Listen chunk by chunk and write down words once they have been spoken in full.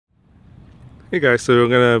Hey guys, so I'm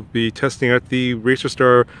going to be testing out the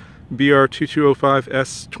Racerstar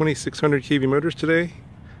BR2205S 2600kv motors today,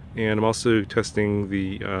 and I'm also testing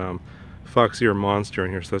the Fox-R Monster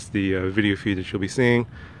in here, so that's the video feed that you'll be seeing.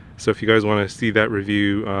 So if you guys want to see that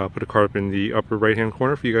review, put a card up in the upper right hand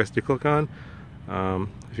corner for you guys to click on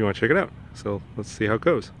if you want to check it out. So let's see how it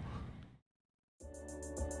goes.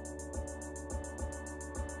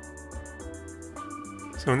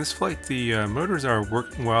 So in this flight the motors are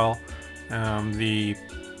working well. The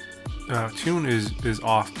tune is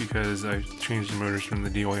off because I changed the motors from the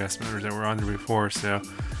DOS motors that were on there before, so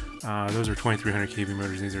those are 2300kv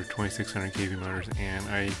motors, these are 2600kv motors, and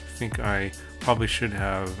I think I probably should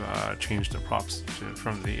have changed the props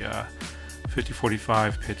from the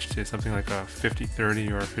 50-45 pitch to something like a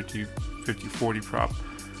 50-30 or a 50-40 prop.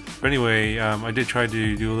 But anyway, I did try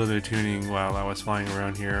to do a little bit of tuning while I was flying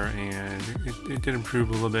around here, and it did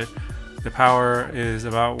improve a little bit. The power is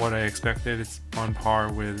about what I expected. It's on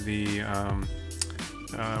par with the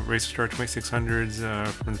Racerstar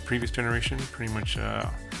 2600s from the previous generation. Pretty much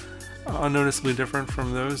unnoticeably different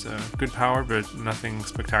from those. Good power, but nothing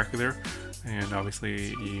spectacular. And obviously,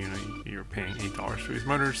 you know, you're paying $8 for these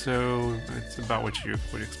motors, so it's about what you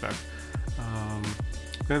would expect.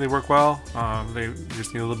 Yeah, they work well. They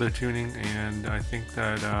just need a little bit of tuning, and I think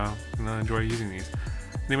that I'm gonna enjoy using these.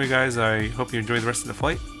 Anyway, guys, I hope you enjoy the rest of the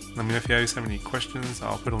flight. Let me know if you guys have any questions.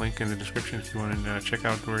 I'll put a link in the description if you want to check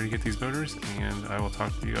out where to get these motors, and I will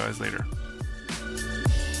talk to you guys later.